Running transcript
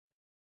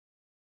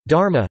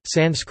Dharma,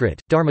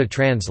 Sanskrit, Dharma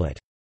translate.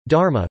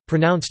 Dharma,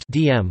 pronounced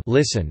dm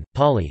listen,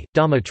 Pali,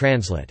 Dhamma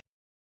translate.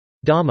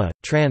 Dhamma,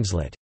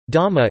 translate.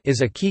 Dhamma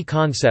is a key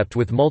concept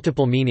with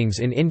multiple meanings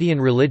in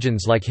Indian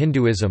religions like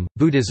Hinduism,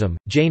 Buddhism,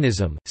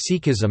 Jainism,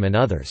 Sikhism and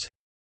others.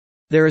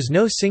 There is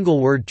no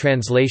single-word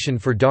translation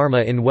for dharma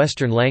in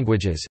Western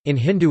languages. In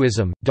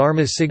Hinduism,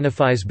 dharma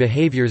signifies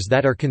behaviors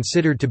that are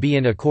considered to be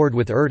in accord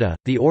with urta,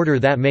 the order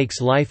that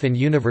makes life and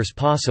universe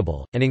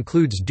possible, and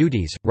includes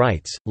duties,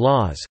 rights,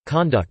 laws,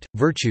 conduct,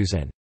 virtues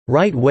and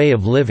right way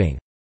of living.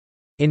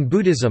 In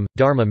Buddhism,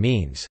 dharma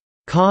means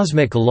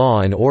cosmic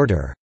law and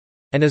order,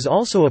 and is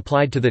also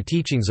applied to the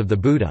teachings of the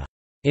Buddha.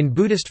 In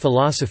Buddhist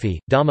philosophy,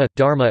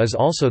 dhamma is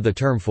also the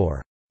term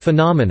for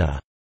phenomena.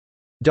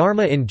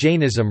 Dharma in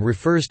Jainism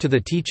refers to the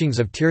teachings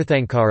of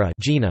Tirthankara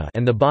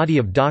and the body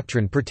of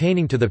doctrine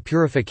pertaining to the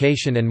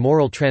purification and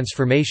moral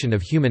transformation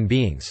of human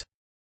beings.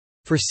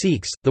 For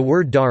Sikhs, the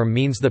word dharma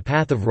means the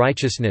path of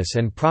righteousness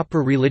and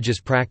proper religious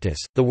practice.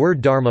 The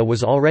word dharma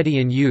was already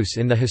in use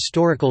in the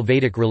historical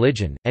Vedic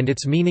religion, and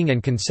its meaning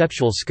and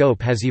conceptual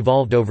scope has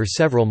evolved over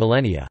several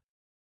millennia.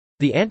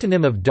 The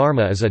antonym of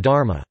dharma is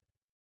adharma.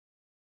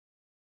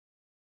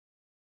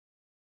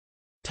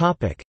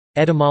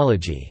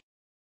 Etymology.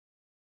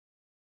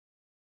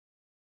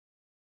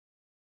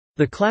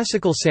 The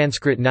classical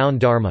Sanskrit noun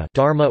dharma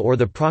or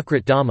the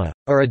Prakrit dhamma,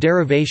 are a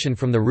derivation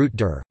from the root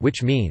dur,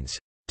 which means,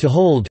 to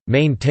hold,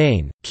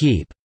 maintain,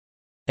 keep,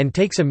 and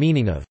takes a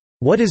meaning of,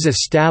 what is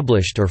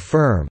established or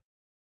firm,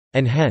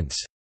 and hence,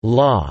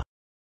 law.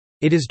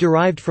 It is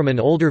derived from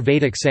an older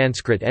Vedic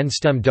Sanskrit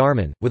n-stem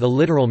dharman, with a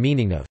literal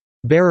meaning of,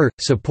 bearer,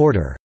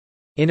 supporter.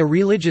 In a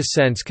religious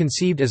sense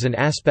conceived as an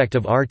aspect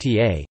of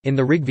rta, in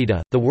the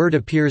Rigveda, the word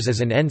appears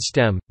as an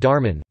n-stem,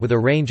 dharman, with a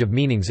range of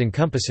meanings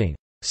encompassing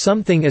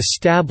something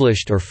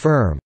established or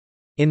firm,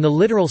 in the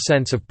literal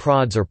sense of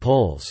prods or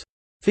poles.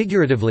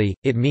 Figuratively,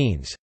 it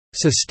means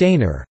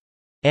sustainer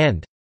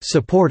and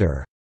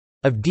supporter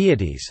of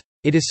deities.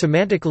 It is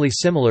semantically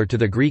similar to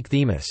the Greek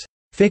themis,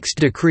 fixed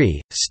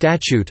decree,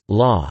 statute,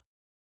 law.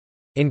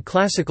 In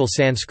classical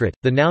Sanskrit,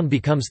 the noun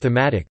becomes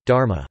thematic,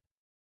 dharma.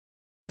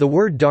 The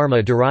word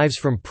dharma derives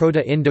from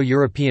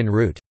Proto-Indo-European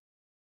root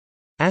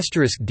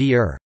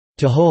 *dir,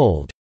 to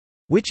hold,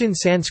 which in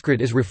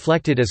Sanskrit is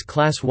reflected as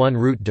class 1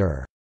 root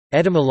dur.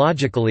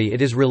 Etymologically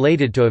it is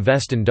related to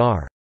Avestan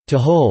dar, to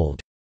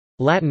hold,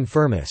 Latin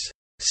firmus,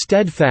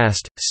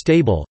 steadfast,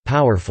 stable,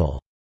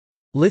 powerful,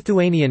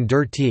 Lithuanian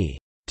durti,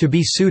 to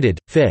be suited,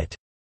 fit,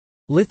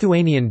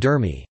 Lithuanian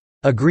durmi,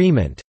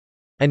 agreement,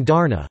 and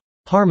darna,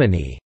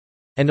 harmony,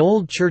 and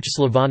Old Church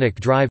Slavonic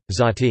drive,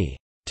 zati,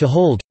 to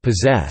hold,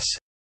 possess.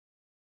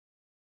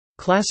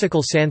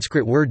 Classical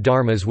Sanskrit word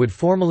dharmas would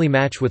formally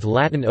match with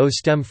Latin o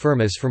stem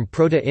firmus from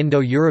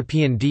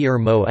Proto-Indo-European dir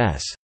mo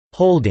s,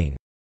 holding,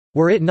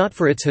 were it not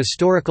for its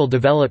historical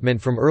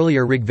development from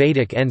earlier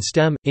Rigvedic n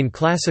stem, in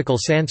classical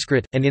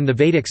Sanskrit, and in the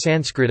Vedic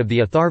Sanskrit of the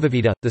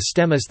Atharvaveda, the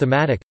stem is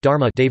thematic,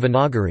 dharma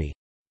Devanagari.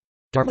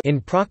 In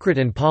Prakrit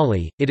and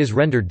Pali, it is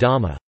rendered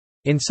dhamma.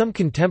 In some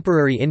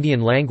contemporary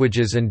Indian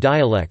languages and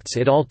dialects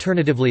it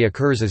alternatively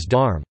occurs as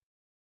dharm.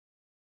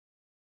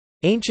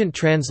 Ancient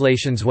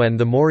translations. When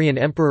the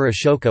Mauryan Emperor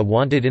Ashoka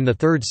wanted in the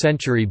 3rd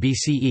century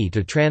BCE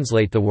to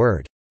translate the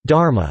word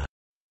dharma,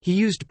 he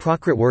used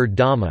Prakrit word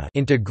dhamma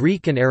into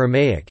Greek and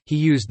Aramaic. He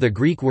used the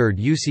Greek word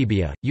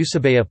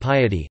eusebia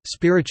piety,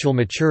 spiritual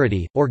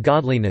maturity, or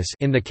godliness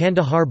in the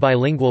Kandahar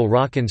bilingual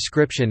rock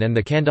inscription and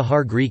the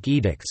Kandahar Greek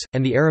edicts,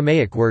 and the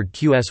Aramaic word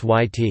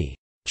qsyt,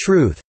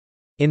 truth,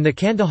 in the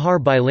Kandahar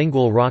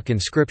bilingual rock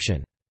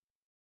inscription.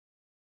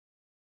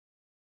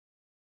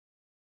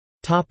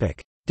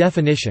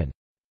 Definition.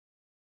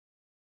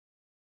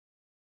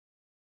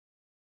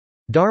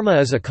 Dharma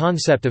is a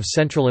concept of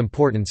central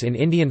importance in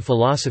Indian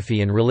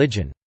philosophy and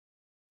religion.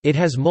 It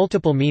has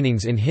multiple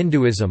meanings in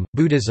Hinduism,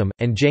 Buddhism,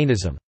 and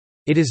Jainism.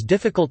 It is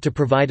difficult to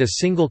provide a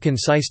single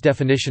concise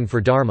definition for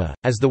dharma,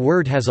 as the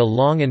word has a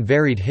long and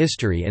varied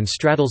history and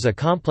straddles a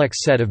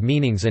complex set of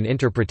meanings and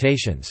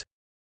interpretations.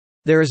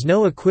 There is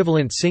no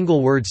equivalent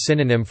single-word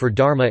synonym for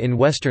dharma in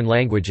Western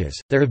languages.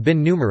 There have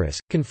been numerous,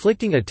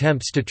 conflicting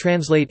attempts to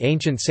translate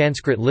ancient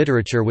Sanskrit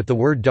literature with the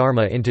word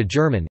dharma into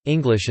German,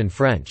 English and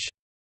French.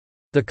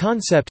 The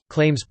concept,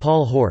 claims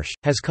Paul Horsch,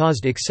 has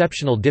caused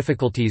exceptional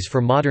difficulties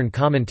for modern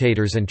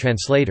commentators and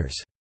translators.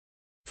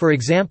 For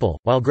example,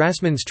 while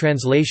Grassmann's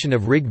translation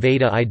of Rig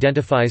Veda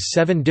identifies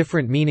 7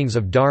 different meanings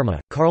of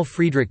dharma, Carl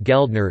Friedrich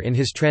Geldner in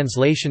his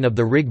translation of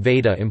the Rig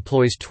Veda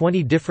employs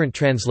 20 different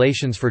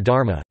translations for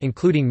dharma,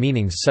 including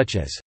meanings such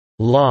as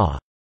law,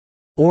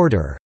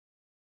 order,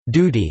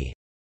 duty,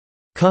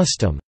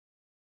 custom,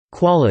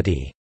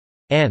 quality,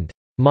 and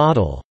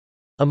model,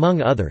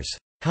 among others.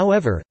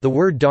 However, the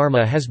word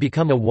dharma has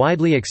become a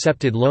widely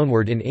accepted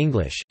loanword in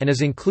English, and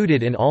is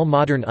included in all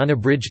modern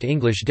unabridged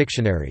English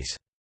dictionaries.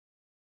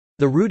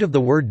 The root of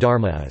the word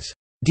dharma is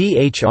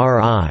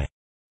dhri,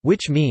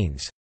 which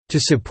means, to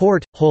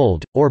support,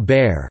 hold, or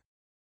bear.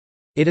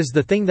 It is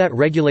the thing that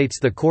regulates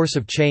the course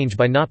of change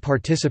by not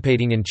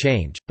participating in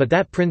change, but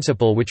that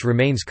principle which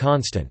remains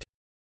constant.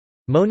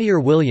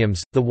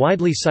 Monier-Williams, the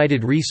widely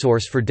cited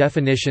resource for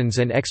definitions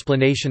and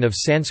explanation of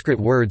Sanskrit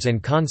words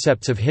and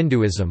concepts of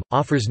Hinduism,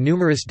 offers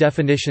numerous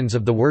definitions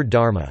of the word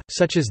dharma,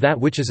 such as that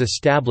which is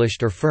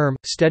established or firm,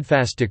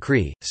 steadfast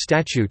decree,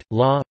 statute,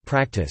 law,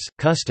 practice,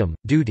 custom,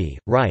 duty,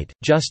 right,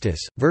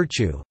 justice,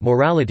 virtue,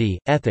 morality,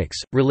 ethics,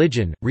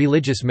 religion,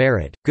 religious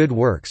merit, good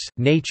works,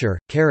 nature,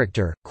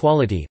 character,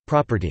 quality,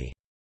 property.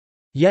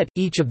 Yet,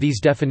 each of these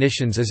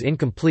definitions is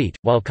incomplete,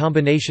 while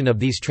combination of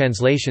these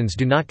translations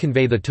do not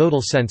convey the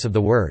total sense of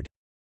the word.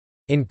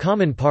 In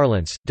common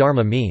parlance,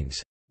 dharma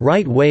means,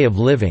 right way of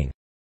living,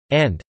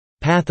 and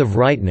path of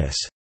rightness.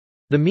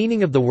 The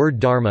meaning of the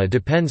word dharma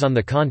depends on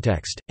the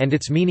context, and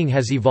its meaning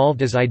has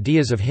evolved as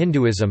ideas of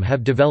Hinduism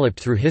have developed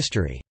through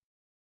history.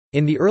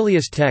 In the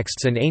earliest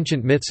texts and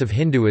ancient myths of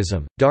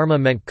Hinduism, dharma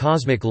meant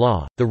cosmic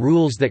law, the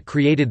rules that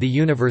created the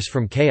universe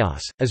from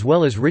chaos, as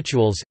well as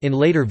rituals. In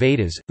later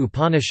Vedas,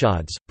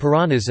 Upanishads,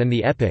 Puranas, and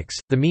the epics,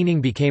 the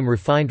meaning became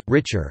refined,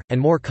 richer,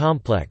 and more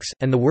complex,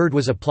 and the word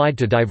was applied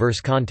to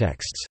diverse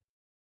contexts.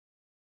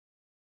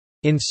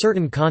 In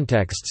certain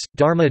contexts,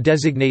 dharma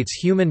designates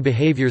human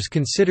behaviors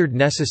considered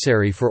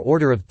necessary for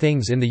order of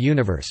things in the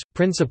universe,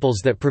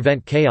 principles that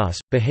prevent chaos,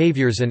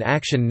 behaviors and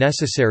action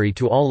necessary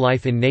to all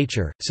life in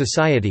nature,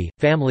 society,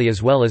 family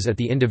as well as at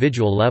the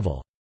individual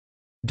level.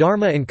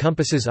 Dharma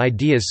encompasses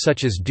ideas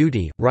such as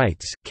duty,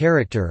 rights,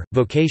 character,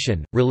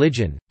 vocation,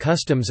 religion,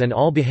 customs and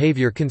all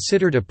behavior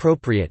considered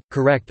appropriate,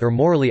 correct or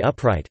morally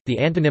upright. The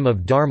antonym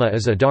of dharma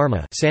is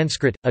adharma,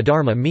 Sanskrit,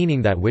 adharma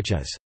meaning that which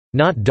is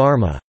not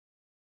dharma.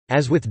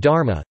 As with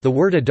dharma, the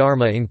word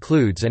adharma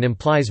includes and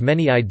implies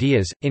many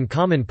ideas. In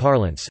common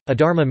parlance,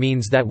 adharma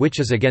means that which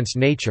is against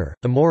nature,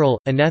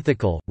 immoral,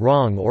 unethical,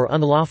 wrong or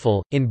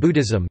unlawful. In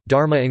Buddhism,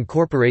 dharma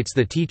incorporates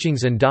the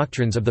teachings and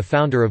doctrines of the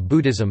founder of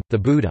Buddhism, the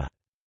Buddha.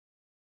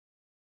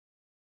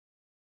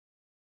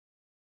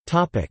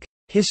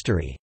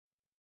 History.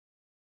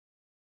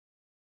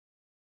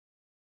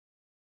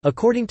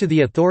 According to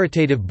the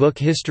authoritative book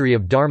History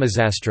of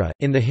Dharmasastra,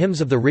 in the hymns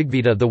of the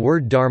Rigveda the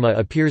word dharma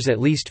appears at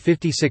least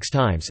 56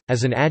 times,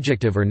 as an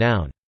adjective or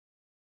noun.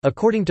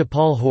 According to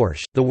Paul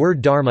Horsch, the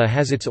word dharma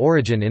has its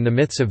origin in the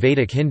myths of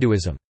Vedic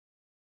Hinduism.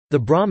 The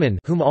Brahman,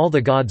 whom all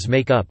the gods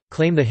make up,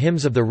 claim the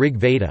hymns of the Rig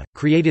Veda,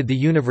 created the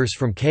universe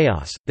from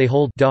chaos. They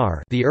hold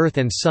Dar, the earth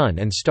and sun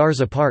and stars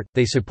apart,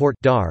 they support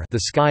Dar, the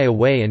sky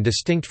away and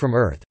distinct from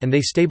earth, and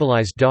they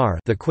stabilize Dar,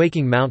 the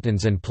quaking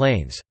mountains and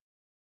plains.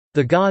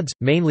 The gods,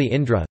 mainly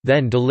Indra,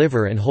 then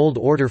deliver and hold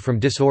order from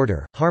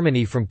disorder,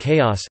 harmony from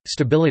chaos,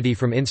 stability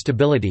from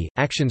instability,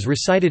 actions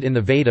recited in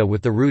the Veda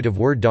with the root of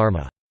word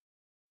dharma.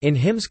 In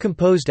hymns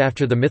composed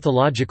after the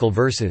mythological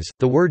verses,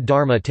 the word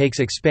dharma takes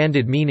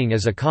expanded meaning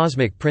as a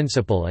cosmic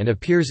principle and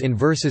appears in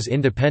verses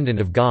independent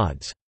of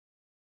gods.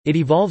 It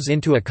evolves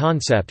into a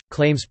concept,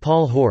 claims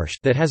Paul Horsch,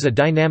 that has a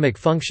dynamic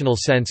functional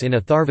sense in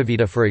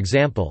Atharvaveda for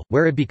example,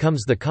 where it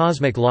becomes the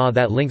cosmic law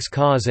that links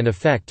cause and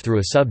effect through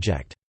a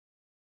subject.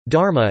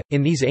 Dharma,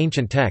 in these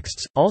ancient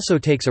texts, also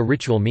takes a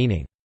ritual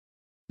meaning.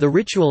 The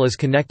ritual is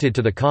connected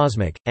to the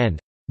cosmic, and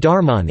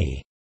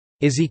dharmani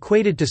is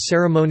equated to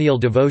ceremonial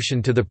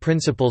devotion to the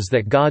principles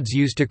that gods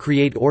use to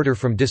create order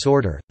from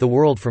disorder, the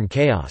world from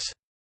chaos.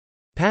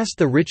 Past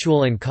the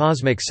ritual and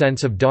cosmic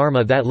sense of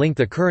dharma that link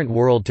the current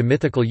world to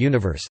mythical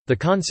universe, the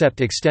concept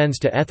extends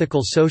to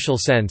ethical social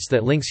sense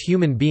that links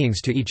human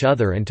beings to each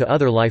other and to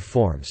other life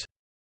forms.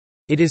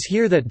 It is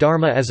here that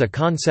dharma as a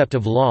concept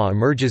of law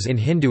emerges in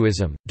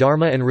Hinduism.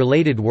 Dharma and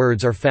related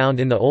words are found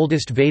in the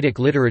oldest Vedic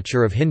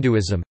literature of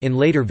Hinduism, in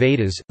later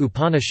Vedas,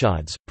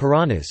 Upanishads,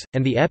 Puranas,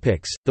 and the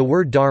epics. The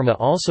word dharma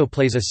also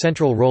plays a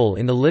central role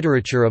in the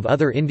literature of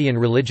other Indian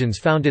religions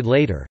founded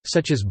later,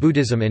 such as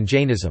Buddhism and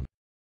Jainism.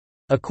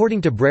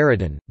 According to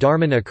Brereton,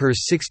 Dharman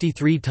occurs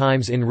 63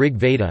 times in Rig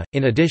Veda.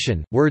 In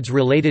addition, words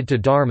related to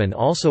Dharman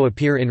also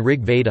appear in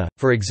Rig Veda,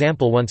 for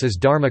example once as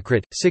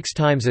Dharmakrit, 6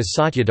 times as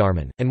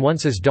Satyadharman, and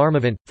once as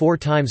Dharmavant, 4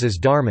 times as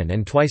Dharman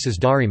and twice as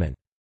Dhariman.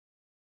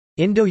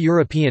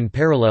 Indo-European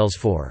parallels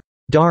for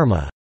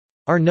Dharma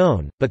are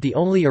known, but the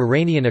only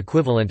Iranian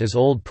equivalent is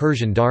Old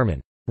Persian Dharman,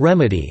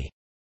 remedy,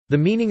 the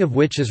meaning of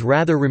which is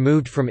rather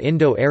removed from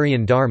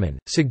Indo-Aryan Dharman,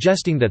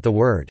 suggesting that the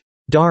word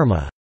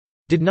Dharma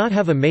did not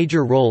have a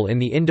major role in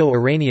the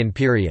Indo-Iranian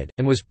period,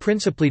 and was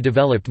principally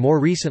developed more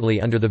recently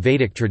under the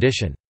Vedic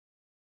tradition.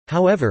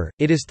 However,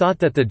 it is thought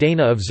that the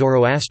Dana of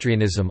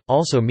Zoroastrianism,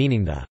 also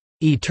meaning the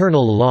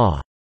eternal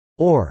law,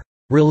 or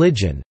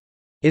religion,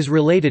 is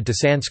related to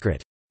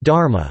Sanskrit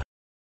dharma.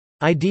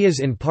 Ideas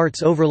in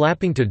parts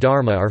overlapping to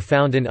dharma are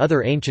found in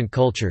other ancient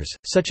cultures,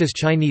 such as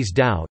Chinese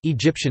Dao,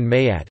 Egyptian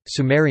Mayat,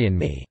 Sumerian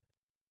Mi.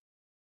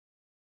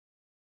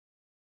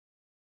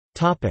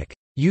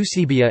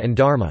 Eusebia and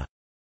dharma.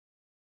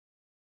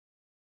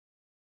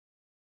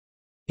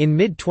 In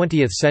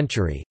mid-20th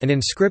century, an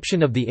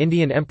inscription of the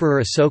Indian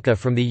Emperor Asoka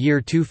from the year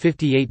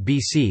 258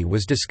 BC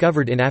was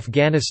discovered in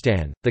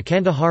Afghanistan, the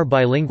Kandahar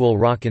bilingual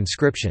rock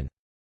inscription.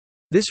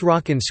 This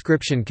rock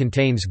inscription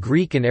contains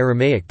Greek and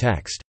Aramaic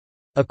text.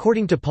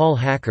 According to Paul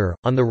Hacker,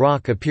 on the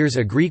rock appears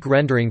a Greek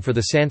rendering for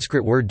the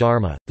Sanskrit word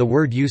dharma, the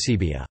word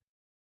Eusebia.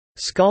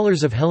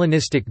 Scholars of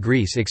Hellenistic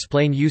Greece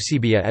explain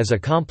eusebia as a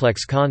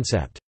complex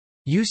concept.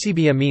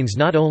 Eusebia means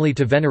not only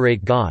to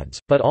venerate gods,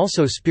 but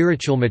also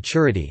spiritual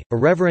maturity, a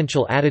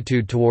reverential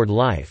attitude toward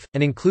life,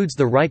 and includes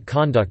the right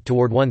conduct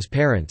toward one's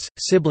parents,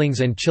 siblings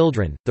and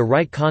children, the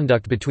right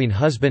conduct between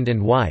husband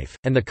and wife,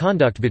 and the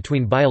conduct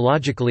between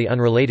biologically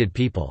unrelated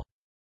people.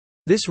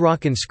 This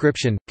rock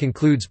inscription,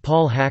 concludes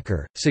Paul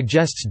Hacker,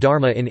 suggests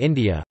Dharma in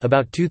India,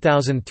 about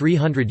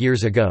 2,300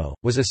 years ago,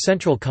 was a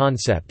central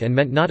concept and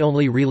meant not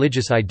only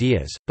religious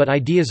ideas, but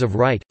ideas of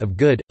right, of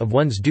good, of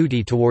one's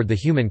duty toward the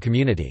human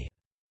community.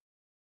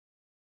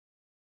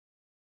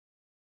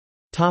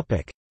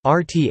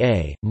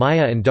 RTA,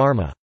 Maya and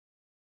Dharma.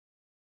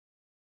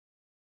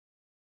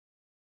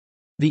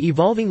 The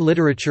evolving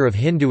literature of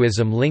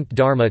Hinduism linked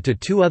Dharma to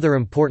two other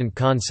important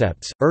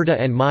concepts, Urta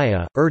and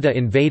Maya. Urta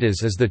in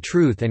Vedas is the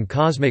truth and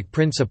cosmic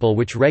principle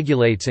which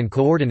regulates and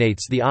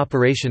coordinates the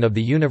operation of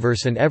the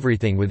universe and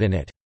everything within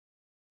it.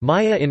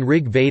 Maya in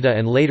Rig Veda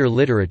and later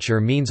literature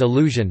means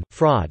illusion,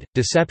 fraud,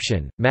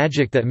 deception,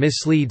 magic that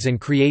misleads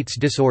and creates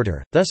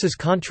disorder, thus is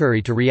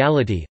contrary to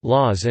reality,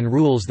 laws and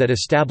rules that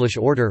establish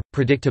order,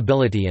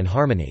 predictability and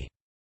harmony.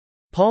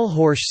 Paul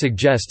Horsch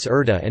suggests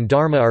Urta and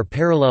Dharma are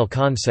parallel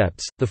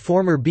concepts, the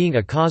former being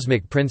a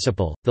cosmic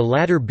principle, the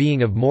latter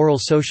being of moral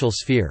social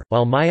sphere,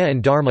 while Maya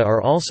and Dharma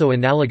are also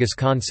analogous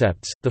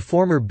concepts, the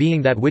former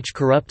being that which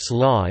corrupts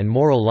law and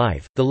moral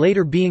life, the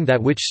later being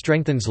that which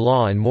strengthens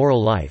law and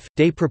moral life.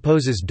 Day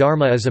proposes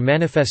Dharma as a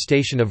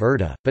manifestation of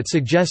Urta, but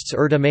suggests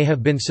Urta may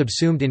have been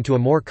subsumed into a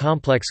more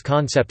complex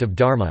concept of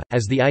Dharma,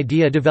 as the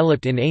idea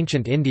developed in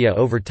ancient India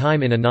over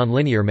time in a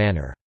nonlinear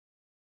manner.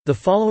 The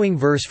following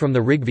verse from the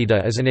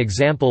Rigveda is an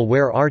example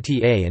where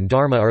RTA and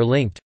Dharma are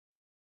linked.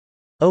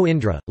 O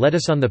Indra, let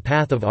us on the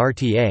path of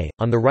RTA,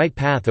 on the right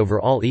path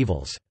over all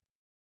evils.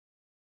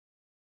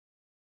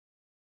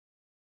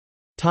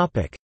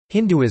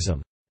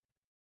 Hinduism.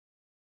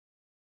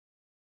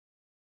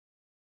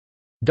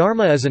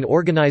 Dharma is an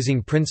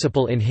organizing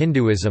principle in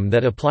Hinduism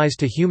that applies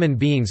to human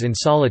beings in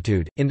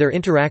solitude, in their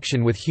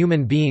interaction with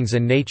human beings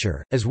and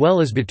nature, as well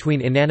as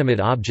between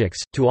inanimate objects,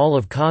 to all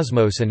of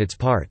cosmos and its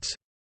parts.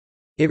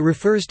 It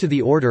refers to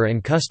the order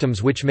and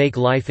customs which make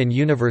life and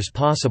universe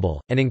possible,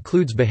 and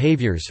includes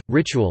behaviors,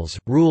 rituals,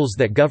 rules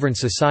that govern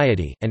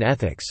society, and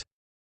ethics.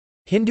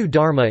 Hindu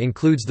Dharma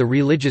includes the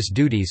religious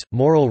duties,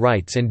 moral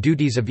rights and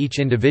duties of each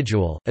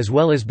individual, as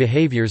well as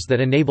behaviors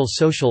that enable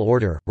social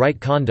order,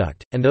 right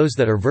conduct, and those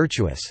that are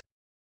virtuous.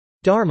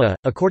 Dharma,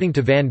 according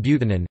to Van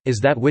Buitenen, is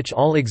that which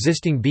all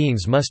existing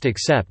beings must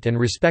accept and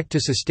respect to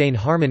sustain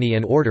harmony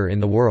and order in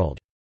the world.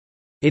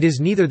 It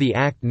is neither the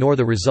act nor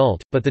the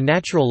result, but the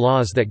natural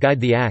laws that guide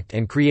the act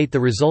and create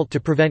the result to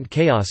prevent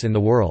chaos in the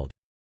world.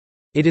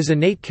 It is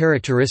innate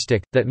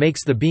characteristic, that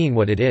makes the being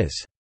what it is.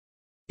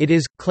 It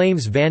is,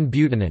 claims Van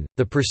Buitenen,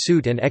 the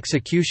pursuit and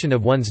execution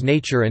of one's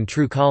nature and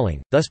true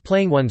calling, thus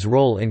playing one's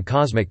role in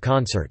cosmic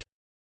concert.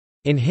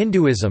 In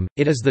Hinduism,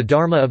 it is the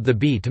dharma of the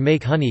bee to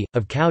make honey,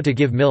 of cow to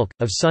give milk,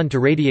 of sun to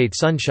radiate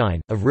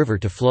sunshine, of river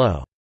to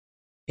flow.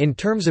 In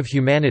terms of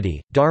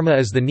humanity, dharma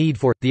is the need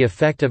for, the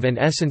effect of, an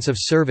essence of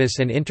service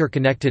and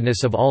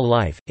interconnectedness of all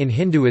life. In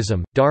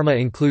Hinduism, dharma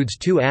includes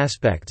two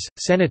aspects: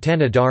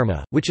 sanatana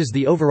dharma, which is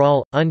the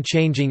overall,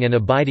 unchanging and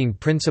abiding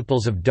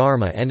principles of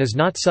dharma and is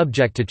not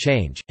subject to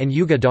change, and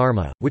yuga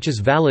dharma, which is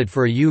valid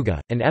for a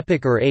yuga, an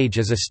epoch or age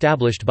as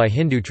established by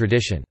Hindu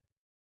tradition.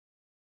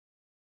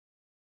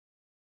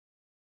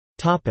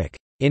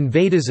 In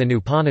Vedas and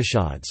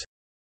Upanishads.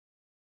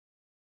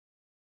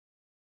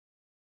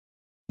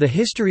 The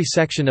history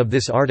section of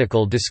this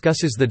article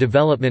discusses the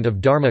development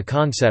of Dharma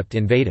concept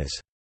in Vedas.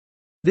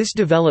 This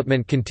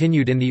development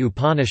continued in the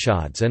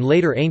Upanishads and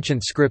later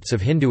ancient scripts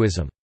of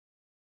Hinduism.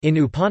 In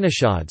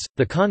Upanishads,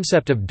 the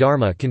concept of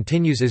Dharma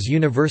continues as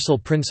universal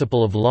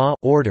principle of law,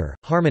 order,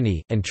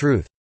 harmony, and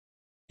truth.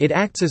 It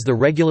acts as the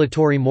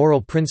regulatory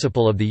moral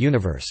principle of the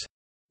universe.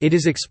 It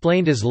is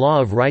explained as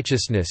law of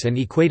righteousness and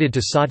equated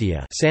to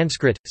satya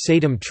Sanskrit,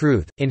 satyam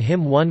truth, in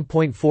hymn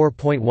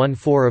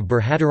 1.4.14 of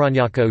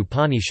Brihadaranyaka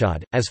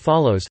Upanishad, as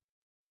follows: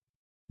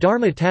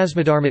 Dharma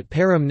tasmadharmat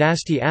param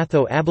nasti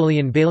atho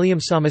abalian baliam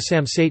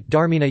samasam sate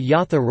dharmina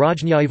yatha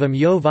rajnyaivam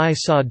yo vi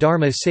sa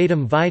dharma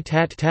satam vi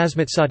tat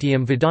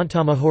tasmatsatyam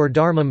vedantamahor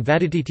dharmam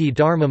vadaditi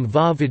dharmam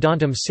va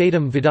vedantam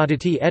satam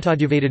vedadati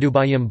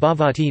etadyavadadubayam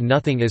bhavati.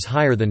 Nothing is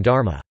higher than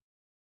dharma.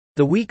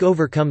 The weak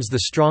overcomes the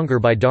stronger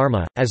by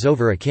dharma, as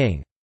over a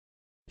king.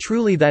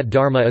 Truly that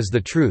dharma is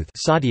the truth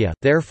satya.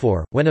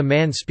 Therefore, when a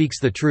man speaks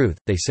the truth,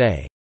 they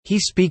say, he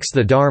speaks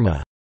the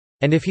dharma,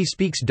 and if he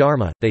speaks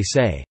dharma, they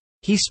say,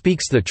 he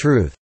speaks the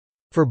truth,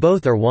 for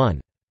both are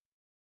one.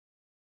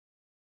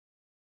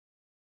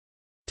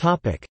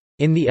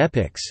 In the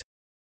epics.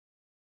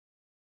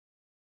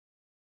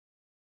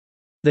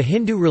 The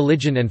Hindu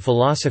religion and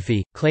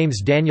philosophy,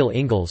 claims Daniel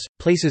Ingalls,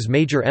 places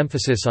major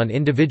emphasis on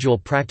individual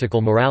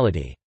practical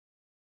morality.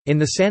 In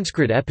the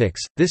Sanskrit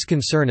epics, this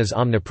concern is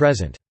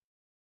omnipresent.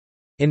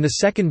 In the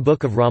second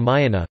book of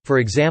Ramayana, for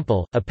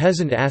example, a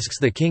peasant asks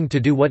the king to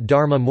do what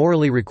Dharma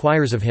morally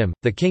requires of him,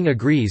 the king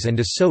agrees and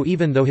does so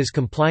even though his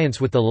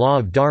compliance with the law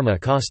of Dharma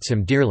costs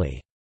him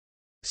dearly.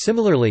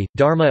 Similarly,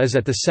 Dharma is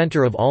at the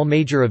center of all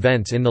major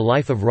events in the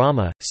life of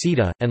Rama,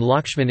 Sita, and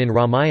Lakshman in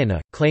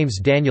Ramayana, claims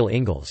Daniel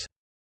Ingalls.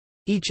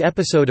 Each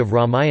episode of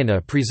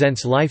Ramayana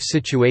presents life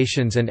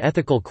situations and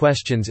ethical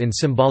questions in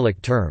symbolic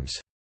terms.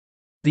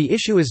 The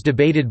issue is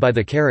debated by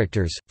the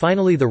characters,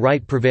 finally the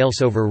right prevails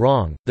over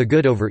wrong, the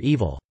good over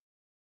evil.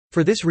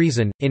 For this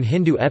reason, in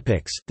Hindu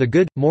epics, the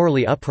good,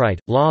 morally upright,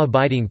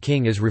 law-abiding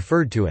king is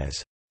referred to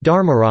as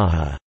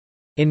Dharmaraja.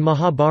 In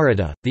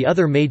Mahabharata, the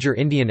other major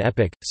Indian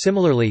epic,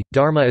 similarly,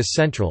 Dharma is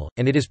central,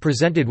 and it is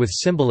presented with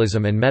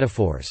symbolism and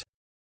metaphors.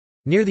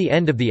 Near the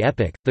end of the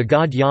epic, the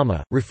god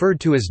Yama, referred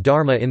to as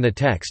Dharma in the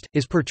text,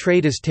 is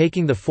portrayed as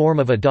taking the form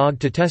of a dog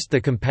to test the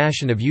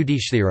compassion of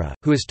Yudhishthira,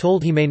 who is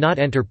told he may not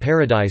enter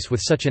paradise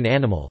with such an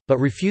animal, but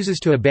refuses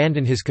to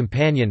abandon his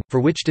companion, for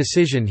which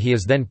decision he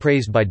is then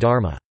praised by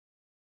Dharma.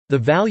 The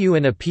value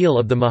and appeal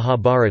of the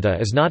Mahabharata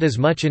is not as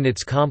much in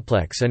its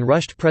complex and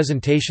rushed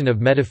presentation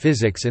of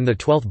metaphysics in the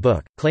 12th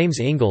book,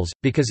 claims Ingalls,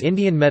 because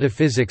Indian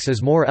metaphysics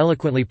is more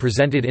eloquently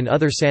presented in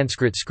other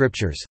Sanskrit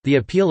scriptures. The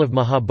appeal of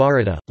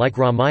Mahabharata, like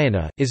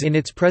Ramayana, is in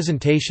its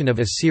presentation of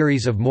a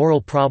series of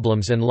moral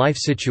problems and life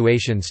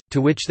situations, to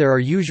which there are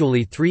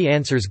usually three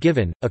answers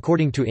given.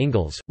 According to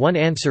Ingalls, one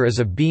answer is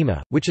of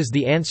Bhima, which is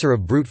the answer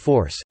of brute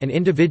force, an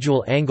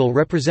individual angle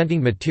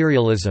representing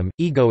materialism,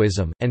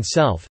 egoism, and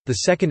self. The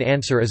second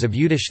answer is of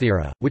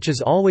Yudhishthira, which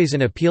is always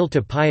an appeal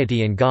to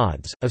piety and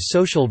gods, of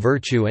social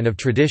virtue and of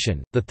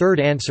tradition. The third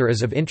answer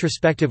is of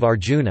introspective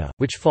Arjuna,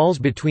 which falls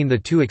between the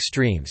two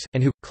extremes,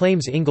 and who,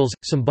 claims Ingalls,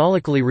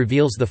 symbolically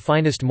reveals the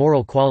finest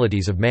moral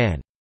qualities of man.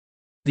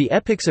 The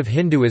epics of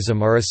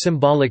Hinduism are a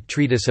symbolic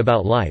treatise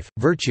about life,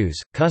 virtues,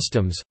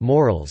 customs,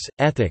 morals,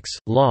 ethics,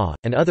 law,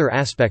 and other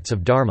aspects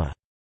of Dharma.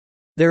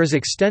 There is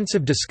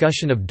extensive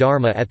discussion of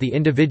Dharma at the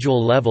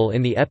individual level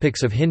in the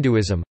epics of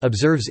Hinduism,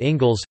 observes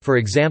Ingalls, for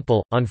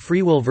example, on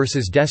free will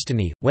versus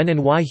destiny, when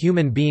and why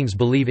human beings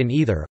believe in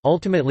either,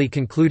 ultimately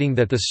concluding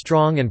that the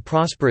strong and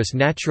prosperous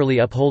naturally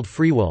uphold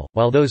free will,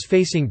 while those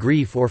facing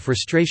grief or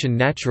frustration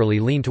naturally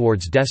lean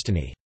towards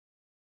destiny.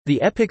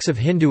 The epics of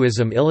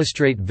Hinduism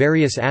illustrate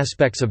various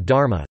aspects of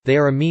Dharma, they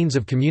are a means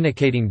of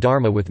communicating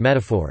Dharma with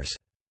metaphors.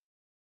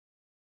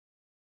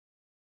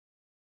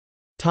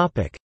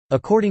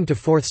 According to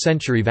 4th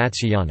century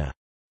Vatsyayana.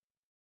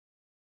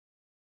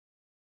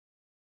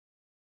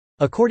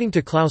 According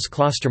to Klaus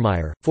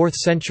Klostermaier, 4th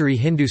century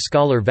Hindu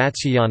scholar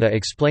Vatsyayana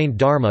explained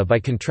Dharma by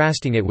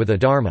contrasting it with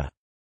adharma.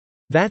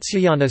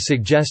 Vatsyayana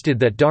suggested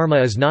that Dharma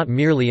is not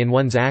merely in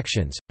one's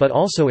actions, but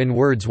also in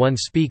words one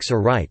speaks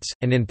or writes,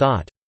 and in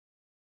thought.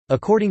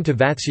 According to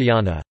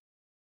Vatsyayana,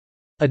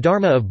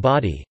 adharma of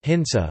body,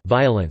 hinsa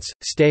violence,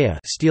 steya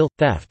steal,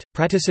 theft,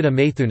 pratisita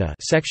maithuna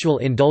sexual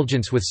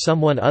indulgence with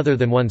someone other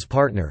than one's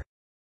partner,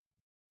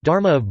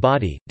 dharma of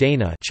body,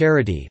 dana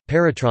charity,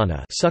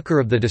 paritrana succor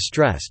of the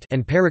distressed,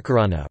 and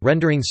parikarana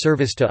rendering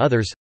service to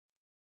others,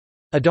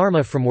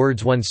 adharma from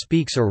words one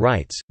speaks or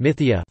writes,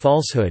 mithya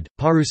falsehood,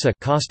 parusa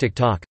caustic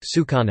talk,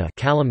 sukana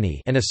calumny,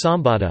 and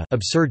asambhata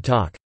absurd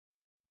talk.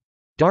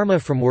 Dharma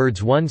from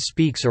words one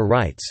speaks or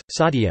writes,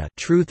 satya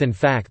truth and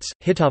facts,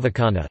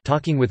 hitavakana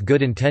talking with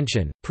good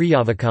intention,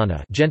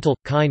 priyavakana gentle,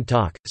 kind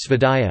talk,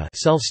 svadhyaya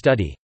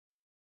self-study.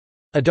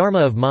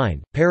 Adharma of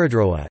mind,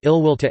 paradroha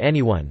ill will to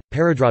anyone,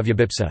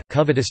 paradravyabhipsa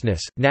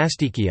covetousness,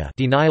 nastikya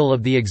denial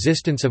of the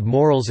existence of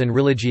morals and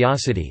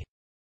religiosity.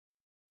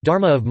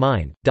 Dharma of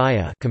mind,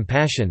 daya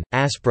compassion,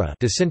 aspra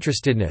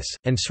disinterestedness,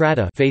 and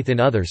sraddha faith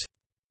in others.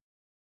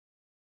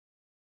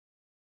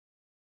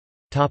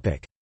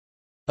 Topic.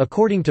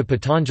 According to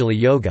Patanjali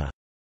Yoga.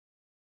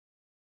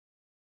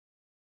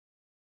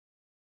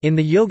 In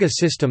the yoga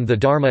system the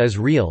Dharma is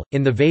real,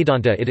 in the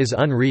Vedanta it is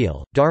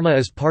unreal. Dharma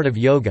is part of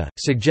yoga,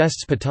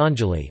 suggests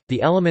Patanjali.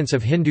 The elements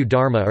of Hindu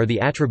Dharma are the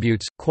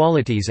attributes,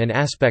 qualities and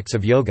aspects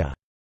of yoga.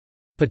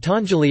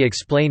 Patanjali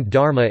explained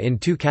Dharma in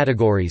two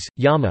categories,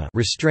 yama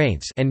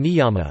restraints and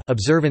niyama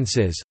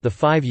observances. The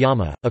 5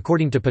 yama,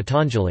 according to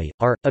Patanjali,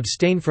 are: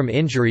 abstain from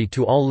injury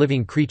to all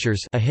living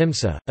creatures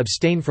ahimsa,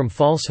 abstain from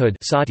falsehood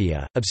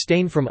satya,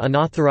 abstain from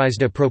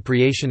unauthorized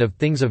appropriation of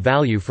things of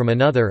value from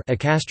another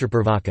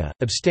akastraparvaka,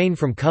 abstain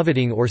from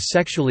coveting or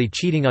sexually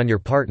cheating on your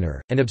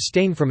partner, and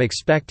abstain from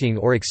expecting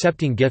or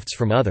accepting gifts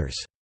from others.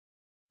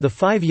 The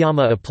 5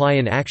 yama apply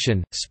in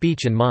action,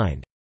 speech and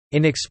mind.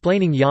 In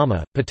explaining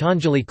yama,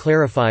 Patanjali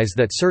clarifies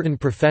that certain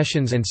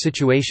professions and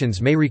situations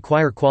may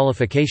require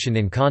qualification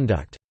in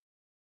conduct.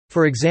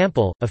 For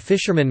example, a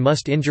fisherman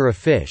must injure a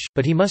fish,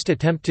 but he must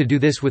attempt to do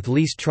this with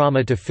least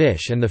trauma to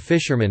fish, and the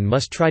fisherman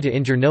must try to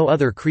injure no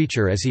other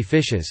creature as he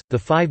fishes. The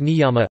 5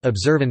 niyama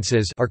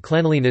observances are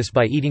cleanliness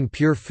by eating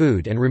pure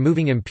food and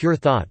removing impure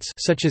thoughts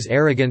such as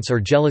arrogance or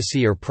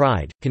jealousy or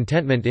pride,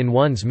 contentment in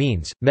one's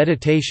means,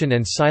 meditation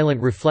and silent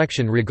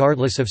reflection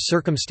regardless of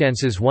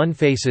circumstances one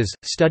faces,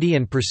 study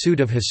and pursuit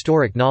of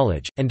historic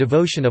knowledge, and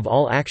devotion of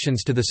all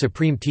actions to the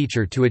Supreme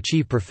Teacher to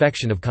achieve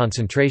perfection of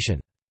concentration.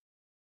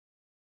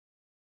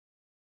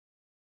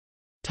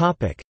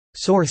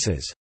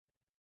 Sources.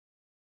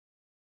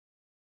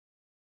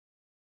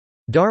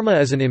 Dharma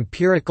is an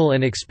empirical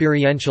and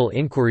experiential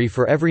inquiry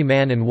for every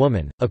man and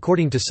woman,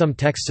 according to some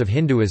texts of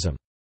Hinduism.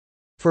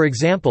 For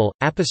example,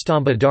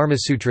 Apastamba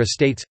Dharmasutra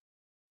states,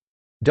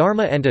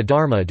 Dharma and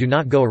Adharma do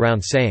not go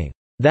around saying,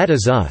 "That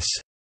is us."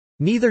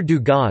 Neither do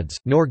gods,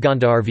 nor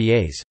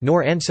Gandharvas,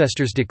 nor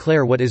ancestors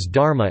declare what is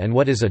Dharma and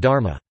what is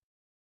Adharma.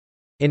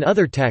 In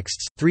other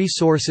texts, 3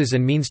 sources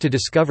and means to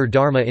discover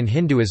Dharma in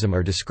Hinduism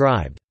are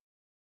described.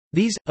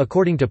 These,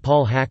 according to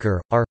Paul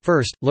Hacker, are,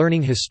 first,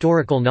 learning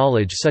historical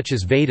knowledge such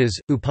as Vedas,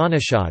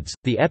 Upanishads,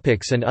 the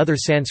epics and other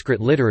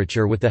Sanskrit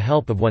literature with the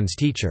help of one's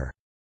teacher.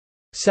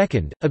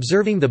 Second,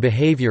 observing the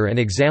behavior and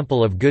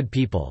example of good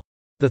people.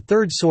 The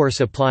third source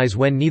applies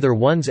when neither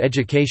one's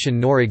education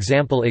nor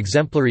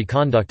exemplary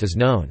conduct is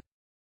known.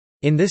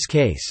 In this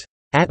case,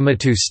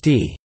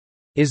 Atmatusti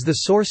is the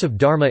source of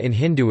Dharma in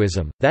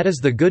Hinduism, that is,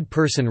 the good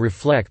person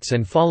reflects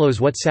and follows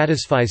what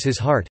satisfies his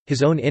heart,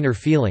 his own inner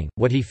feeling,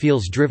 what he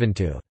feels driven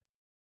to.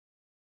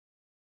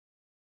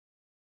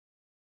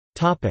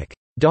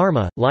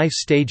 Dharma, life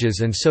stages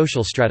and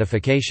social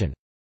stratification.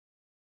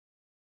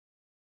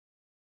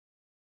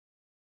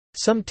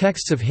 Some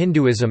texts of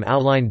Hinduism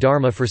outline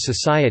Dharma for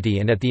society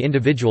and at the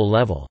individual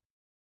level.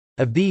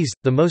 Of these,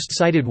 the most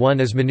cited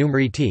one is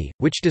Manusmriti,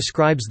 which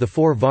describes the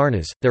 4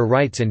 varnas, their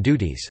rights and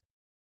duties.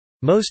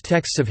 Most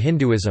texts of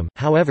Hinduism,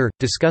 however,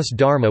 discuss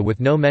Dharma with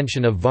no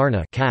mention of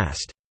varna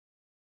caste.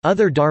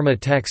 Other Dharma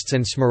texts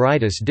and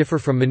Smritis differ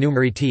from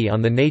Manusmriti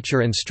on the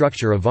nature and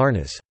structure of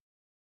varnas.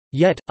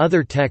 Yet,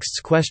 other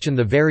texts question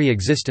the very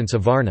existence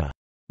of varna.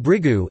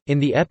 Brigu, in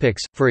the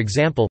epics, for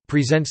example,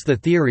 presents the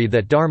theory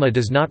that Dharma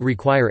does not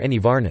require any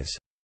varnas.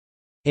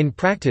 In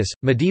practice,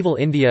 medieval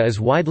India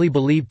is widely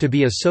believed to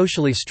be a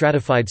socially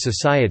stratified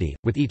society,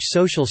 with each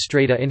social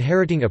strata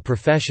inheriting a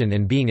profession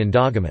and being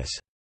endogamous.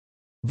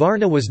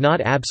 Varna was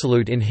not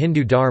absolute in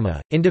Hindu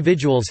Dharma,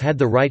 individuals had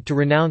the right to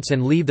renounce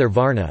and leave their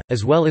varna,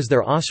 as well as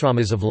their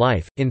ashramas of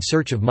life, in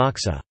search of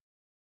moksha.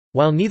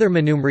 While neither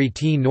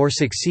Manusmriti nor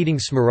succeeding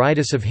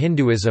Smritis of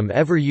Hinduism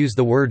ever use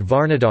the word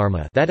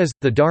Varnadharma, that is,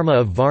 the Dharma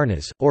of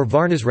Varnas, or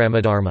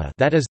Varnasramadharma,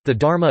 that is, the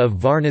Dharma of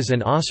Varnas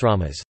and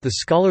Asramas, the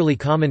scholarly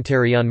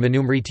commentary on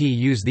Manusmriti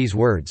use these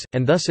words,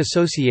 and thus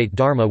associate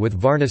Dharma with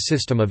Varna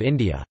system of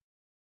India.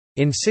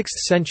 In 6th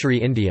century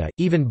India,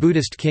 even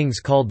Buddhist kings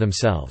called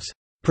themselves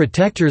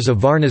protectors of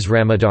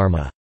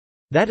Varnasramadharma.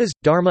 That is,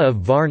 Dharma of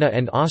Varna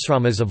and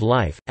Asramas of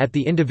life. At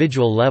the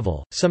individual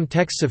level, some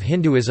texts of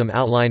Hinduism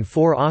outline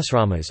 4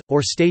 asramas,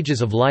 or stages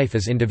of life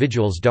as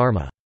individuals'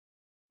 Dharma.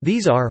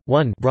 These are,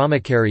 1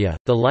 Brahmacharya,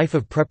 the life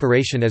of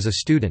preparation as a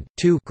student,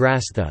 2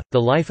 Grastha,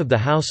 the life of the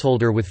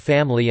householder with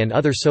family and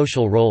other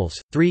social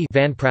roles, 3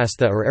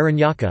 Vanprastha or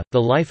Aranyaka,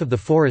 the life of the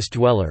forest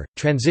dweller,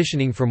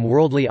 transitioning from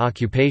worldly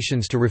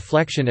occupations to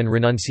reflection and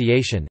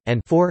renunciation,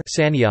 and 4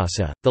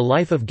 Sannyasa, the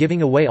life of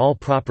giving away all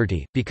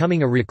property,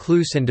 becoming a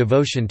recluse and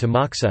devotion to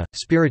moksha,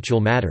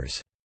 spiritual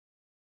matters.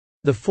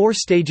 The 4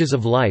 stages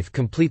of life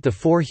complete the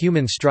 4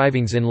 human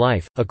strivings in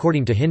life,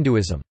 according to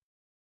Hinduism.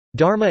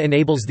 Dharma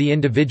enables the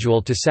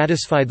individual to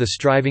satisfy the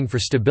striving for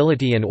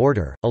stability and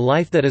order, a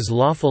life that is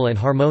lawful and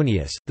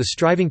harmonious, the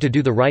striving to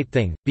do the right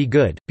thing, be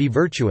good, be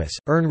virtuous,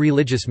 earn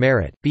religious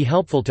merit, be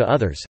helpful to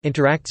others,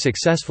 interact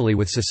successfully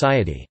with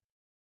society.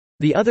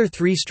 The other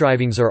 3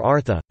 strivings are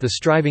artha, the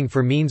striving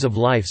for means of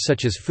life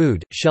such as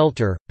food,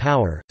 shelter,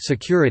 power,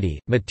 security,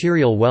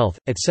 material wealth,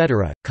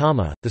 etc.,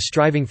 kama, the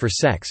striving for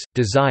sex,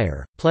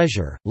 desire,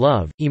 pleasure,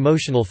 love,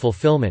 emotional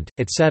fulfillment,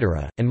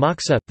 etc., and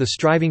moksha, the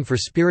striving for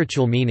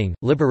spiritual meaning,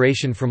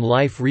 liberation from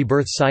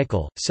life-rebirth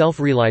cycle,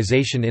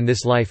 self-realization in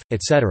this life,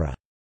 etc.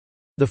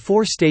 The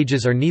 4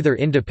 stages are neither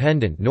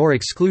independent nor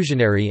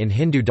exclusionary in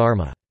Hindu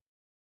Dharma.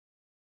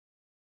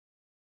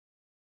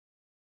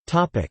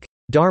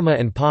 Dharma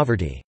and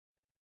poverty.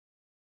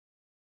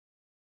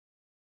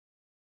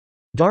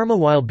 Dharma,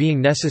 while being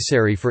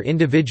necessary for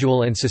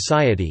individual and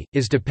society,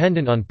 is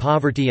dependent on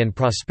poverty and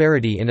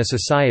prosperity in a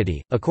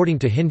society, according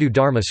to Hindu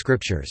Dharma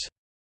scriptures.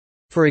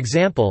 For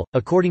example,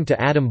 according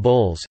to Adam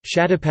Bowles,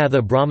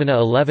 Shatapatha Brahmana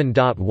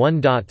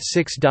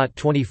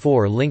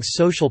 11.1.6.24 links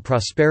social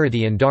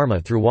prosperity and Dharma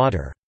through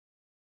water.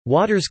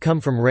 Waters come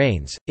from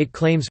rains, it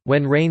claims,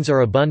 when rains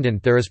are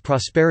abundant there is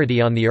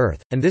prosperity on the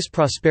earth, and this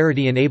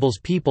prosperity enables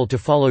people to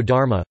follow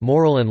Dharma,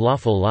 moral and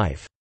lawful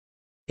life.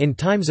 In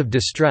times of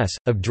distress,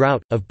 of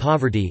drought, of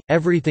poverty,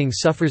 everything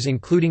suffers,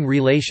 including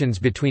relations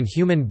between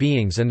human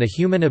beings and the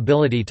human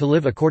ability to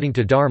live according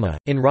to Dharma.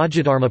 In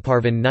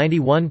Rajadharmaparvan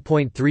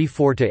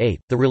 91.34-8,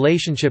 the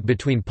relationship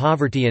between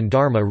poverty and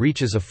Dharma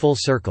reaches a full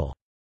circle.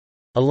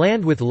 A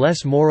land with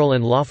less moral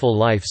and lawful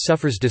life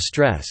suffers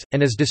distress,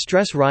 and as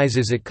distress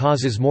rises it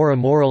causes more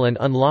immoral and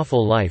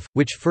unlawful life,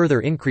 which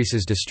further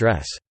increases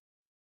distress.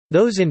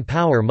 Those in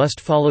power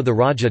must follow the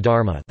Raja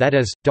Dharma, that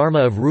is,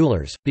 Dharma of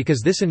rulers, because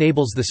this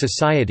enables the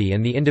society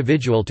and the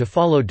individual to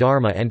follow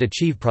Dharma and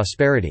achieve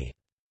prosperity.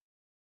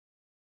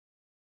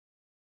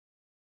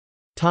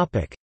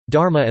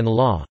 Dharma and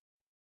law.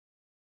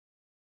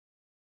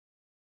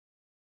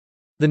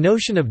 The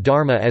notion of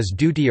dharma as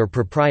duty or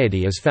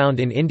propriety is found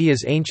in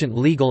India's ancient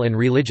legal and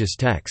religious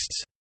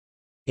texts.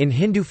 In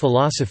Hindu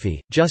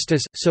philosophy,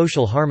 justice,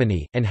 social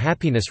harmony, and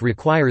happiness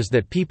requires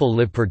that people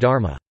live per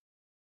dharma.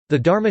 The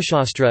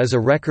Dharmashastra is a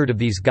record of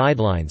these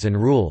guidelines and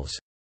rules.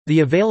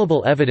 The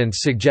available evidence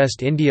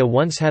suggests India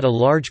once had a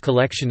large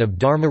collection of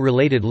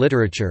dharma-related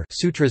literature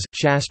sutras,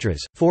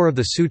 shastras. 4 of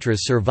the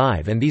sutras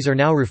survive and these are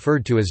now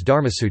referred to as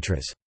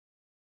Dharmasutras.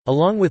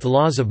 Along with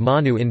laws of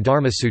Manu in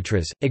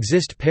Dharmasutras,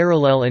 exist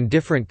parallel and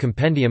different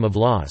compendium of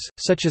laws,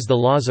 such as the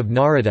laws of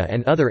Narada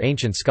and other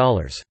ancient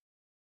scholars.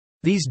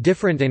 These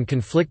different and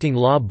conflicting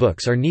law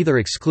books are neither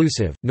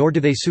exclusive, nor do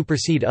they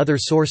supersede other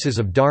sources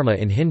of dharma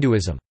in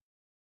Hinduism.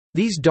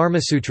 These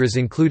Dharmasutras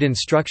include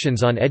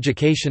instructions on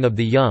education of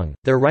the young,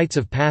 their rites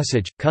of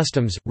passage,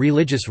 customs,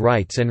 religious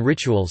rites and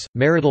rituals,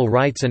 marital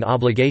rights and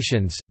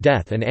obligations,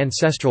 death and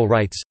ancestral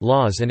rights,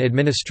 laws and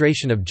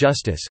administration of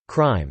justice,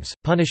 crimes,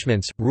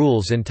 punishments,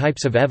 rules and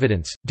types of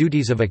evidence,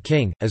 duties of a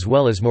king, as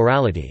well as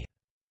morality.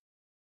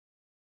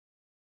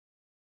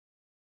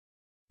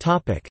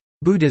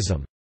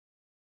 Buddhism.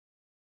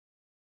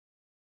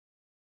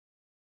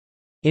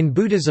 In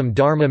Buddhism,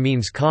 dharma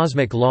means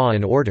cosmic law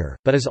and order,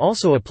 but is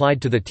also applied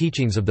to the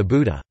teachings of the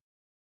Buddha.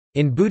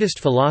 In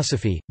Buddhist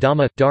philosophy,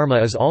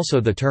 dhamma is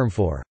also the term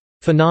for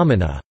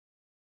phenomena.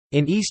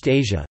 In East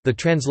Asia, the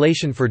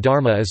translation for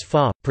dharma is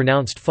fa,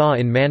 pronounced fa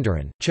in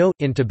Mandarin, cho,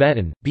 in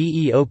Tibetan,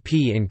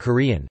 beop in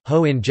Korean,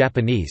 ho in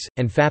Japanese,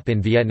 and phap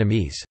in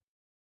Vietnamese.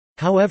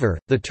 However,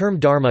 the term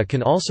dharma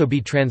can also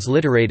be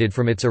transliterated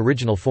from its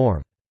original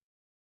form.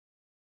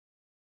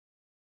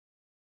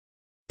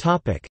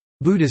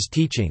 Buddha's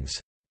teachings.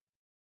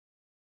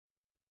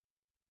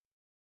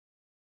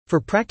 For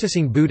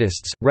practicing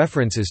Buddhists,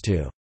 references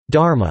to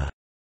dharma,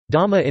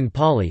 dhamma in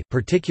Pali,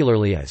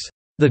 particularly as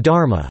the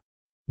Dharma,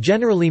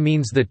 generally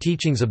means the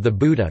teachings of the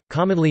Buddha,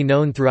 commonly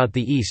known throughout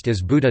the East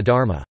as Buddha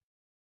Dharma.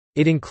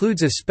 It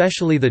includes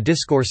especially the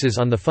discourses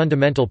on the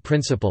fundamental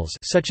principles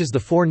such as the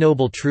Four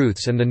Noble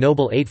Truths and the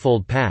Noble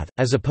Eightfold Path,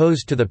 as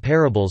opposed to the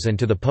parables and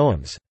to the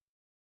poems.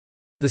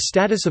 The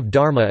status of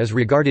dharma is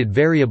regarded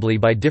variably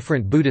by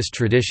different Buddhist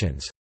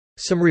traditions.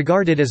 Some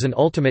regard it as an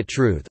ultimate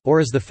truth, or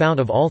as the fount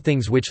of all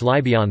things which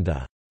lie beyond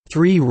the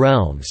three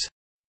realms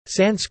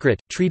Sanskrit,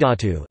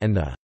 Tridhatu, and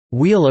the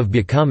wheel of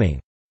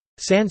becoming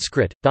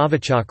Sanskrit,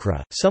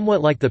 Dhavachakra,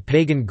 somewhat like the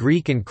pagan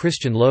Greek and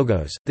Christian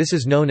logos. This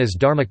is known as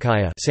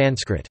Dharmakaya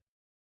Sanskrit.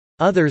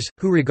 Others,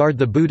 who regard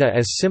the Buddha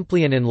as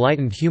simply an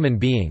enlightened human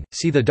being,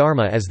 see the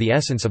Dharma as the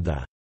essence of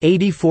the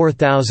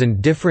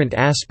 84,000 different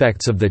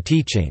aspects of the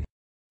teaching.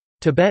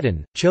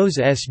 Tibetan, Chos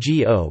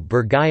Sgo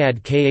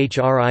Burgayad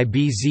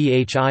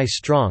Khribzhi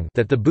strong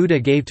that the Buddha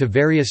gave to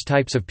various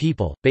types of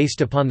people,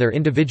 based upon their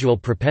individual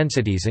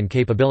propensities and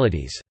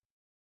capabilities.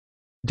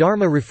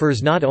 Dharma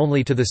refers not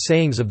only to the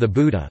sayings of the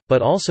Buddha,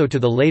 but also to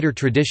the later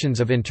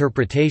traditions of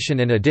interpretation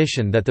and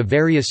addition that the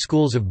various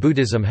schools of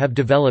Buddhism have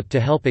developed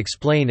to help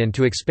explain and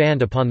to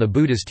expand upon the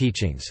Buddha's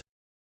teachings.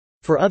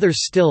 For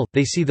others still,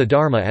 they see the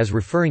Dharma as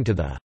referring to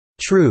the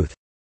truth,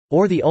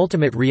 or the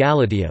ultimate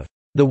reality of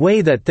the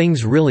way that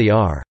things really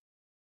are.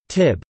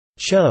 Tib.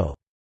 Cho.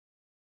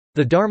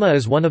 The Dharma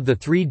is one of the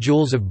 3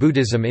 jewels of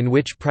Buddhism in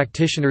which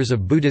practitioners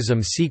of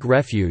Buddhism seek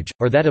refuge,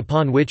 or that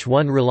upon which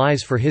one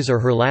relies for his or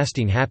her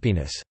lasting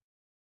happiness.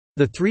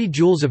 The 3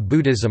 jewels of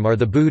Buddhism are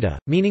the Buddha,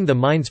 meaning the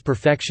mind's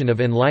perfection of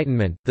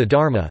enlightenment, the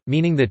Dharma,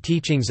 meaning the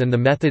teachings and the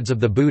methods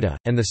of the Buddha,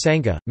 and the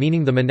Sangha,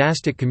 meaning the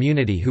monastic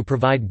community who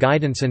provide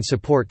guidance and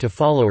support to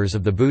followers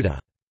of the Buddha.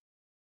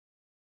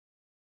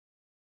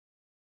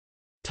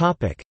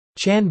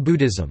 Chan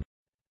Buddhism.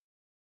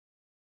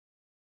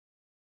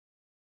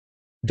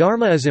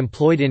 Dharma is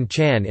employed in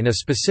Chan in a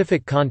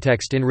specific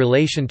context in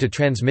relation to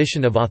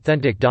transmission of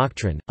authentic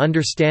doctrine,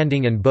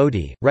 understanding and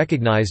bodhi,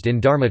 recognized in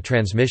Dharma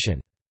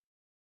transmission.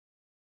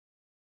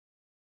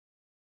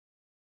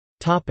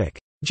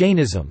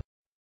 Jainism.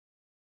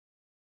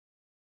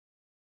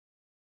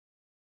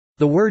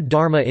 The word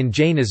Dharma in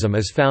Jainism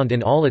is found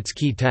in all its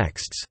key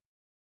texts.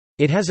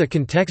 It has a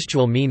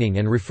contextual meaning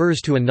and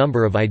refers to a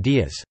number of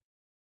ideas.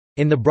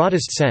 In the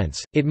broadest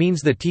sense, it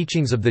means the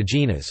teachings of the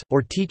jinas,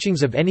 or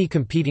teachings of any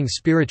competing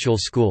spiritual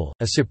school,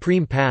 a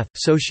supreme path,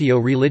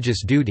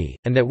 socio-religious duty,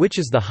 and that which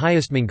is the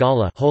highest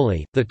mangala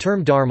holy. The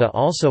term dharma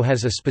also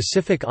has a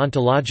specific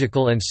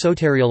ontological and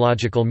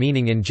soteriological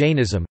meaning in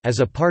Jainism, as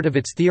a part of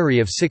its theory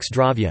of 6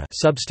 dravya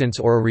substance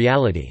or a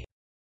reality.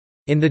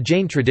 In the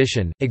Jain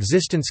tradition,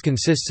 existence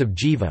consists of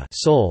jiva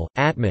soul,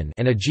 atman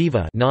and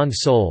ajiva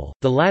non-soul,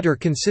 the latter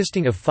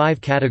consisting of 5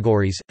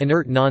 categories: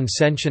 inert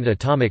non-sentient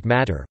atomic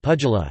matter,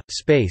 pujala,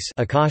 space,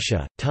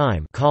 akasha,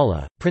 time,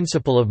 kala,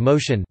 principle of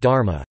motion,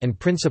 dharma, and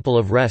principle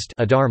of rest,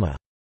 adharma.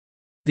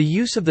 The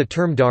use of the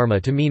term dharma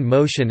to mean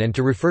motion and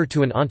to refer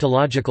to an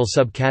ontological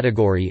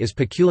subcategory is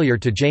peculiar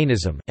to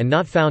Jainism, and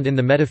not found in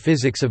the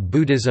metaphysics of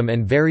Buddhism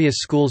and various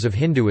schools of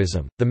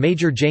Hinduism. The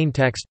major Jain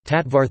text,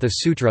 Tattvartha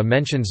Sutra,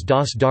 mentions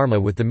das dharma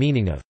with the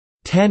meaning of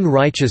 10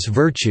 righteous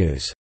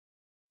virtues.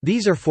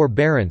 These are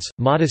forbearance,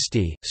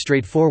 modesty,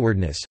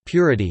 straightforwardness,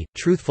 purity,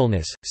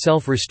 truthfulness,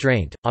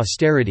 self-restraint,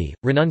 austerity,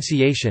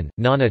 renunciation,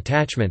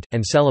 non-attachment,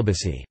 and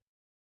celibacy.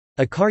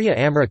 Acharya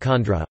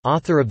Amracandra,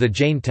 author of the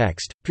Jain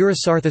text,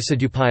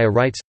 Purasarthasadupaya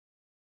writes,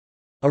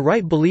 a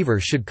right believer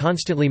should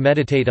constantly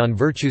meditate on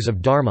virtues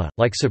of Dharma,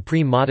 like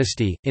supreme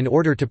modesty, in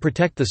order to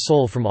protect the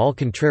soul from all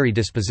contrary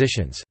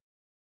dispositions.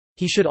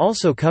 He should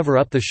also cover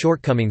up the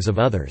shortcomings of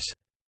others.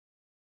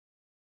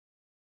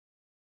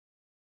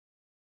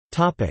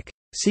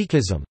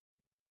 Sikhism.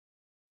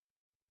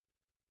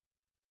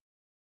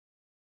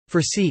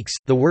 For Sikhs,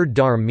 the word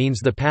dharma means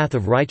the path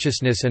of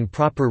righteousness and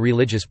proper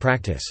religious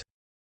practice.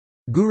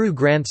 Guru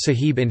Granth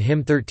Sahib in hymn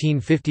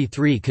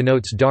 1353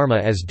 connotes dharma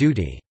as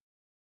duty.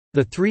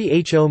 The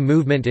 3HO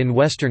movement in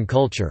Western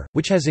culture,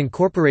 which has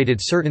incorporated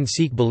certain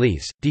Sikh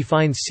beliefs,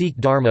 defines Sikh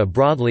dharma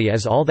broadly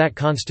as all that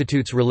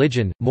constitutes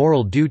religion,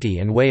 moral duty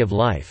and way of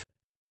life.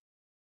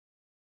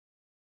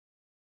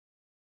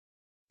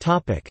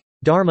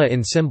 Dharma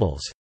in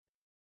symbols.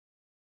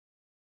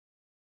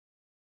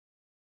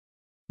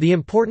 The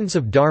importance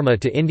of Dharma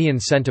to Indian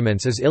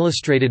sentiments is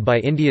illustrated by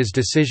India's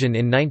decision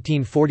in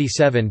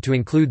 1947 to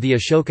include the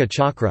Ashoka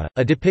Chakra,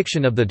 a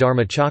depiction of the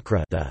Dharma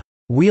Chakra, the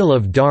wheel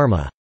of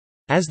Dharma,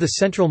 as the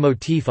central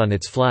motif on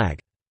its flag.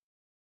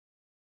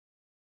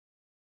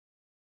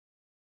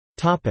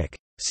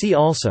 See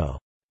also: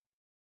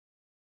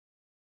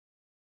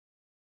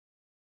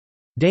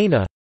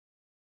 Dana,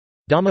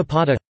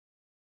 Dhammapada,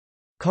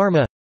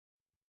 Karma,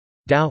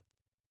 Tao.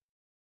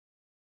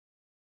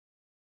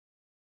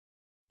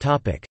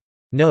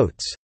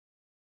 Notes.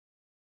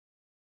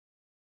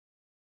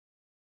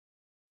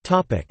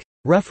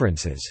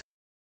 References.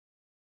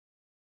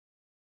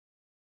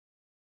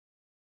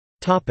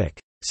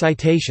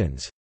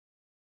 Citations.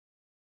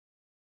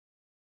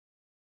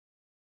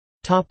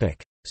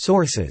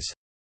 Sources.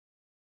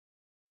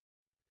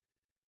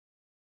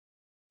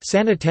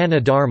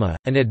 Sanatana Dharma,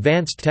 an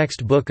advanced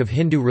textbook of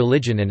Hindu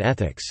religion and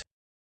ethics.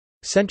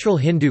 Central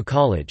Hindu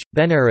College,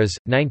 Benares,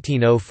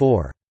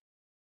 1904.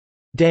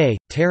 Day,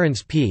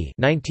 Terence P.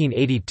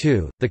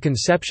 1982, The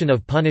Conception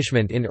of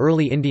Punishment in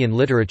Early Indian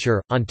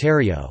Literature,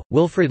 Ontario,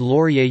 Wilfrid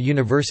Laurier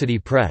University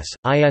Press,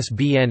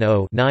 ISBN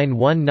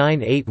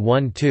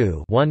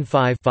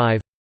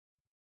 0-919812-15-5.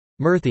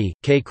 Murthy,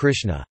 K.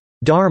 Krishna.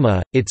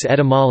 Dharma, Its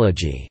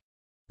Etymology.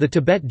 The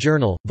Tibet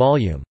Journal,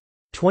 Vol.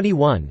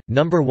 21,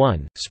 No.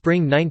 1,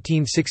 Spring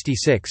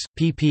 1966,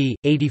 pp.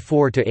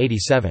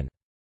 84–87.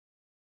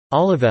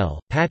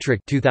 Olivelle,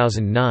 Patrick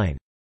 2009.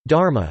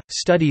 Dharma,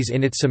 Studies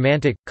in its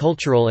Semantic,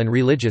 Cultural and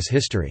Religious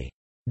History.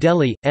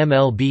 Delhi,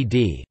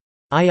 MLBD.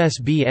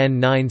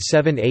 ISBN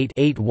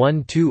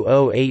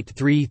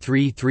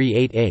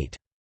 978-8120833388.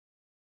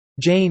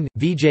 Jain,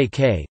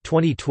 Vijk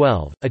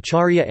 2012,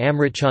 Acharya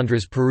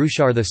Amritchandra's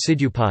Purushartha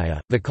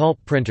Siddhupaya, Vikalp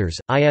Printers,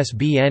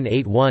 ISBN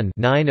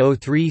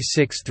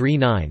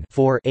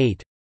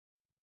 81-903639-4-8.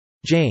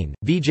 Jain,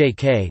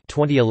 Vijk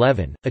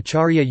 2011,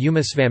 Acharya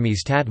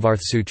Umaswami's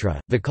Tattvarthsutra,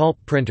 Vikalp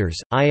Printers,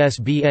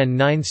 ISBN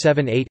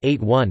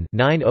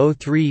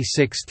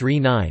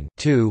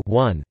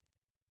 978-81-903639-2-1.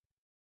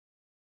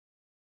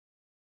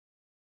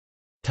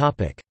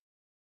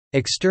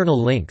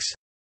 External links.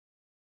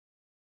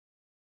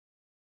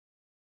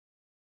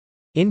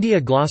 India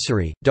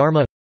Glossary,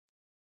 Dharma,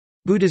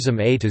 Buddhism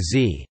A to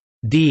Z.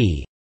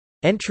 D.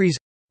 Entries.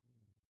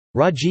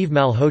 Rajiv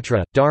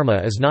Malhotra,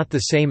 Dharma is not the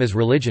same as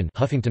religion,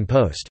 Huffington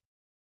Post.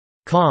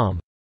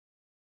 Com.